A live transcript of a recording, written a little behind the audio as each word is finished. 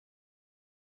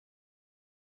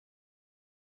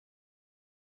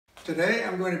Today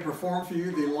I'm going to perform for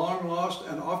you the long lost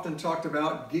and often talked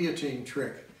about guillotine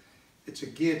trick. It's a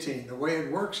guillotine. The way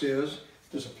it works is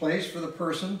there's a place for the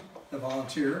person, the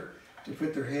volunteer, to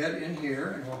put their head in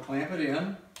here, and we'll clamp it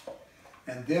in.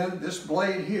 And then this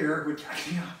blade here,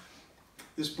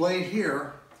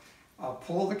 I'll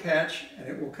pull the catch and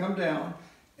it will come down.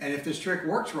 And if this trick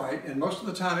works right, and most of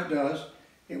the time it does,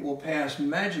 it will pass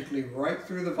magically right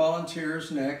through the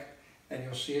volunteer's neck, and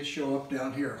you'll see it show up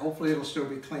down here. Hopefully it'll still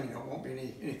be clean. There won't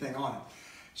be anything on it.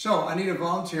 So I need a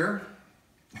volunteer.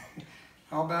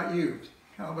 How about you?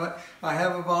 How about, I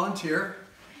have a volunteer.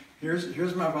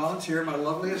 Here's my volunteer, my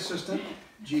lovely assistant,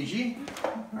 Gigi.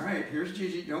 All right, here's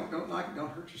Gigi. Don't knock it,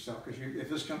 don't hurt yourself, because if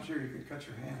this comes here, you can cut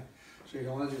your hand. So you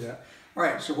don't want to do that. All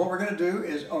right, so what we're going to do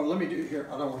is, let me do it here.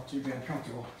 I don't want you to be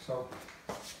uncomfortable. So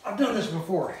I've done this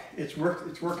before. It's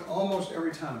worked almost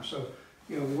every time. So,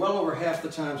 well over half the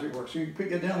times it works. So you can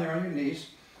get down there on your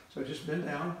knees. So just bend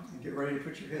down and get ready to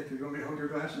put your head through. You want me to hold your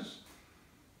glasses?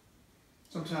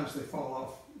 Sometimes they fall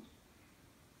off.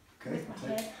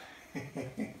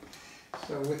 Okay.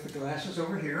 So with the glasses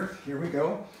over here we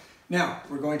go. Now,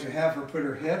 we're going to have her put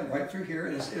her head right through here,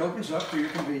 and it opens up for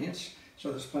your convenience. So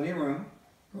there's plenty of room.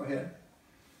 Go ahead.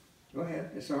 Go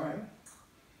ahead. It's all right.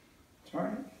 It's all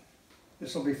right.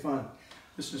 This will be fun.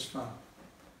 This is fun.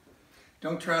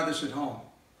 Don't try this at home.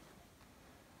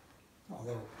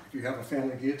 Although, if you have a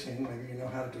family guillotine, maybe you know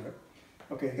how to do it.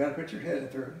 Okay, you got to put your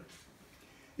head through it.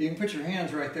 You can put your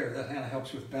hands right there. That kind of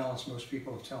helps with balance, most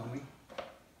people are telling me.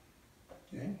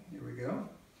 Okay, here we go.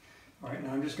 All right,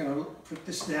 now I'm just going to put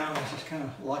this down and just kind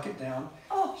of lock it down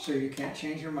so you can't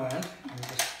change your mind. And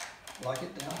just lock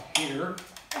it down here.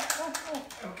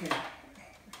 Okay.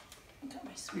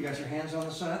 You got your hands on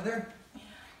the side there?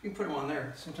 You can put them on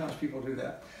there. Sometimes people do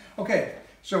that. Okay,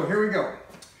 so here we go.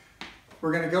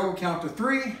 We're going to go count to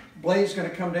 3. Blade's going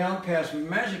to come down, pass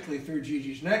magically through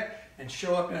Gigi's neck, and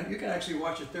show up. And you can actually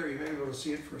watch it there. You may be able to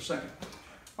see it for a second.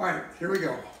 All right, here we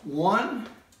go. 1,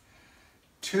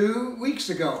 2 weeks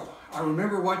ago, I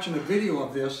remember watching a video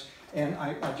of this, and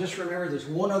I just remember there's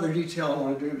one other detail I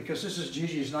want to do, because this is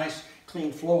Gigi's nice,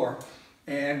 clean floor,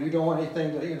 and we don't want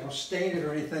anything to stain it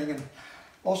or anything. And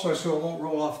also, so it won't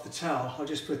roll off the towel, I'll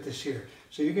just put this here.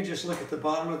 So you can just look at the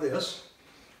bottom of this,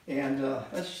 and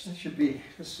that should be,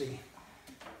 let's see.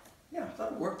 Yeah,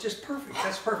 that'll work just perfect.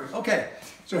 That's perfect. Okay,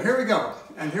 so here we go,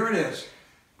 and here it is.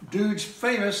 Dude's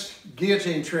famous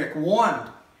guillotine trick. 1,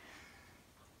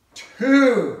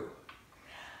 2,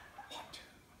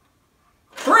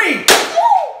 3.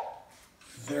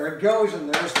 There it goes, and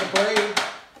there's the blade.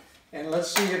 And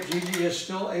let's see if Gigi is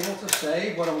still able to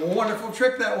say what a wonderful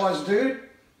trick that was, dude.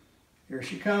 Here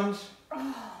she comes.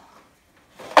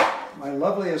 My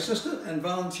lovely assistant and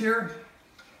volunteer,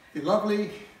 the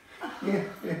lovely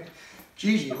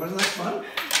Gigi. Wasn't that fun?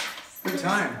 Good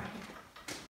time.